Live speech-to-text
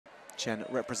Chen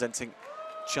representing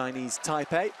Chinese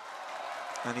Taipei,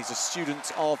 and he's a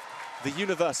student of the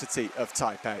University of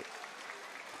Taipei.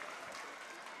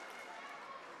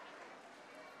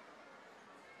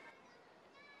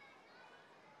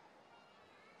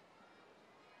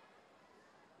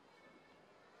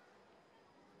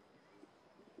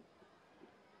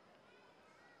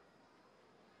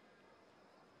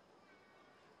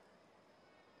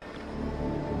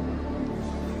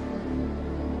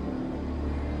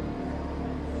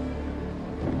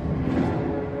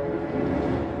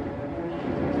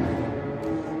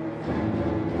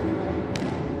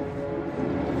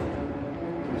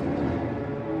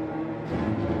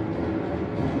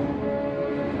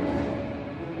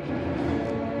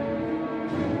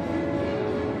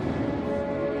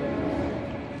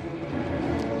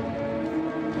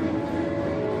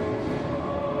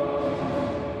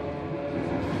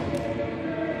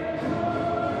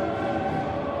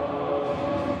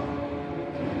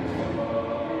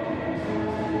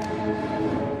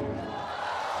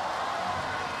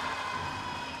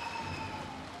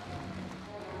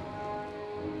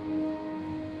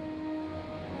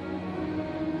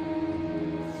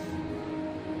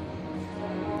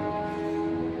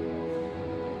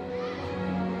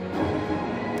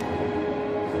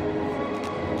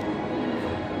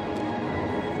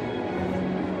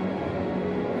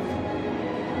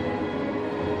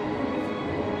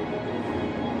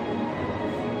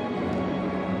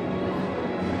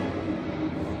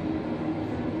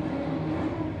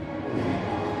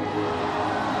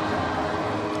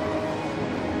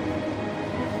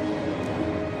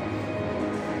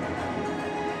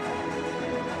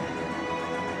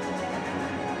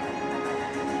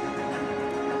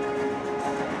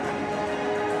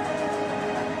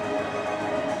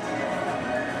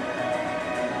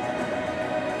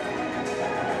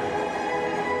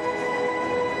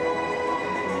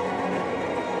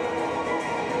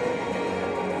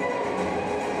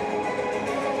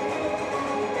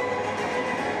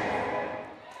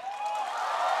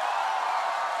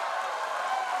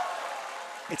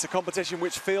 It's a competition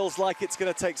which feels like it's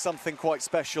going to take something quite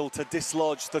special to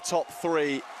dislodge the top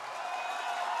three.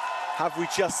 Have we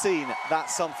just seen that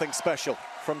something special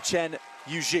from Chen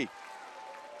Yue-Xi?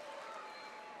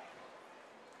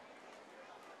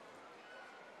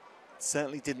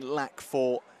 Certainly didn't lack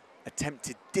for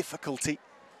attempted difficulty.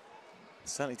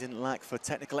 Certainly didn't lack for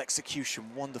technical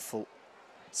execution. Wonderful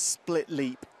split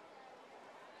leap.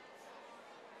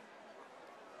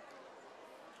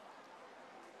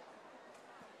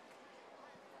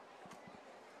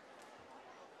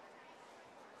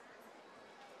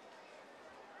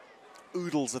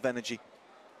 Oodles of energy.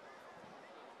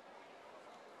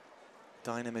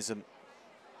 Dynamism,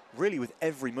 really with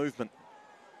every movement.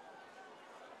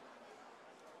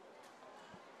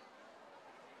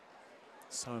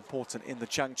 So important in the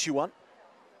Changquan.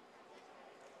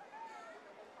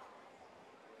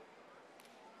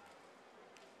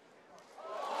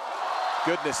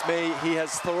 Goodness me, he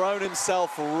has thrown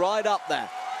himself right up there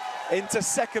into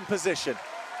second position.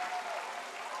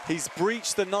 He's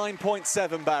breached the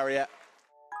 9.7 barrier.